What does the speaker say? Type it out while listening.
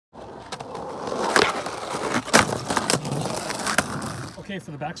Okay,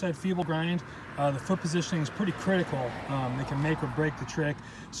 for the backside feeble grind, the foot positioning is pretty critical. They can make or break the trick.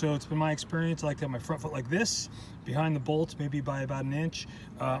 So it's been my experience, I like to have my front foot like this, behind the bolts, maybe by about an inch.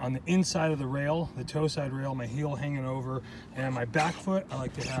 On the inside of the rail, the toe side rail, my heel hanging over. And my back foot, I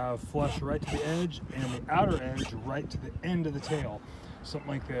like to have flush right to the edge, and the outer edge right to the end of the tail. Something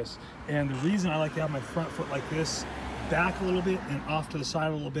like this. And the reason I like to have my front foot like this, back a little bit and off to the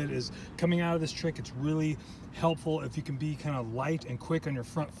side a little bit, is coming out of this trick, it's really helpful if you can be kind of light and quick on your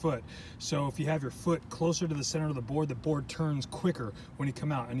front foot. So if you have your foot closer to the center of the board turns quicker when you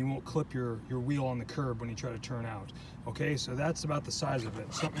come out, and you won't clip your wheel on the curb when you try to turn out. Okay, so that's about the size of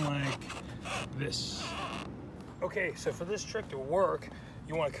it, something like this. Okay, so for this trick to work,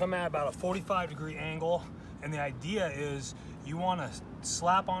 you want to come at about a 45-degree angle, and the idea is you want to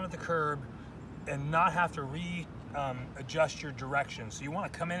slap onto the curb and not have to adjust your direction. So you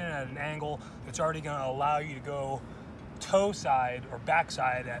want to come in at an angle that's already going to allow you to go toe side or back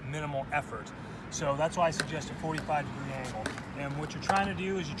side at minimal effort. So that's why I suggest a 45-degree angle. And what you're trying to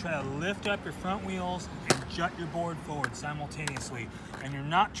do is you try to lift up your front wheels and jut your board forward simultaneously. And you're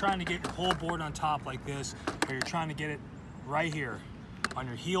not trying to get your whole board on top like this, but you're trying to get it right here on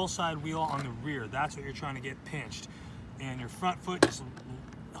your heel side wheel on the rear. That's what you're trying to get pinched. And your front foot just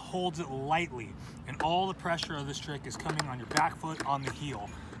holds it lightly, and all the pressure of this trick is coming on your back foot on the heel.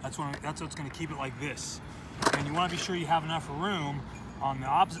 That's what's going to keep it like this. And you want to be sure you have enough room on the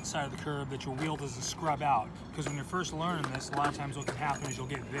opposite side of the curb that your wheel doesn't scrub out, because when you're first learning this, a lot of times what can happen is you'll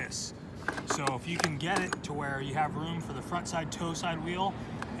get this. So if you can get it to where you have room for the front side toe side wheel,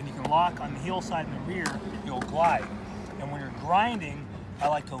 and you can lock on the heel side and the rear, you'll glide. And when you're grinding, I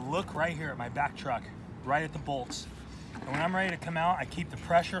like to look right here at my back truck, right at the bolts. And when I'm ready to come out, I keep the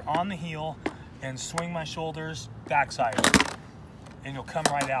pressure on the heel and swing my shoulders backside, and you'll come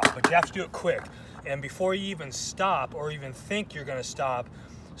right out. But you have to do it quick. And before you even stop or even think you're going to stop,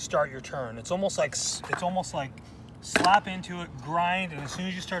 start your turn. It's almost like slap into it, grind, and as soon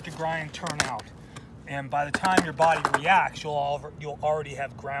as you start to grind, turn out. And by the time your body reacts, you'll already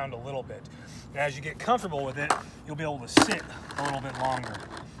have ground a little bit. And as you get comfortable with it, you'll be able to sit a little bit longer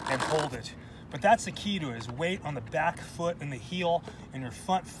and hold it. But that's the key to it, is weight on the back foot and the heel, and your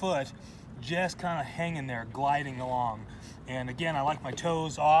front foot just kind of hanging there, gliding along. And again, I like my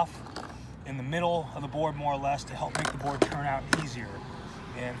toes off in the middle of the board more or less to help make the board turn out easier.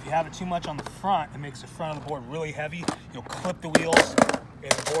 And if you have it too much on the front, it makes the front of the board really heavy. You'll clip the wheels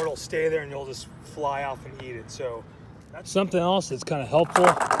and the board will stay there, and you'll just fly off and eat it. So that's something else that's kind of helpful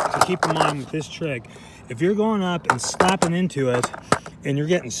to keep in mind with this trick. If you're going up and slapping into it and you're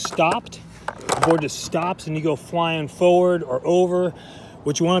getting stopped, the board just stops and you go flying forward or over,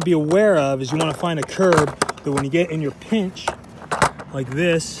 what you want to be aware of is you want to find a curb that when you get in your pinch like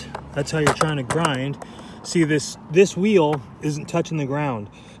this, that's how you're trying to grind. See, this wheel isn't touching the ground.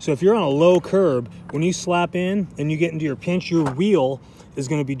 So if you're on a low curb, when you slap in and you get into your pinch, your wheel is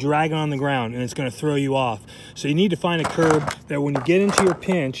going to be dragging on the ground and it's going to throw you off. So you need to find a curb that when you get into your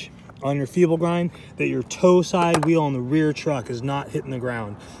pinch on your feeble grind, that your toe side wheel on the rear truck is not hitting the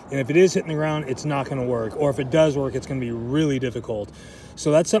ground. And if it is hitting the ground, it's not going to work. Or if it does work, it's going to be really difficult. So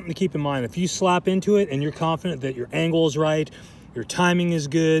that's something to keep in mind. If you slap into it and you're confident that your angle is right, your timing is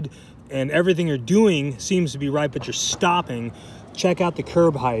good, and everything you're doing seems to be right, but you're stopping, check out the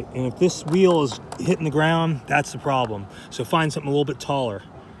curb height. And if this wheel is hitting the ground, that's the problem. So find something a little bit taller.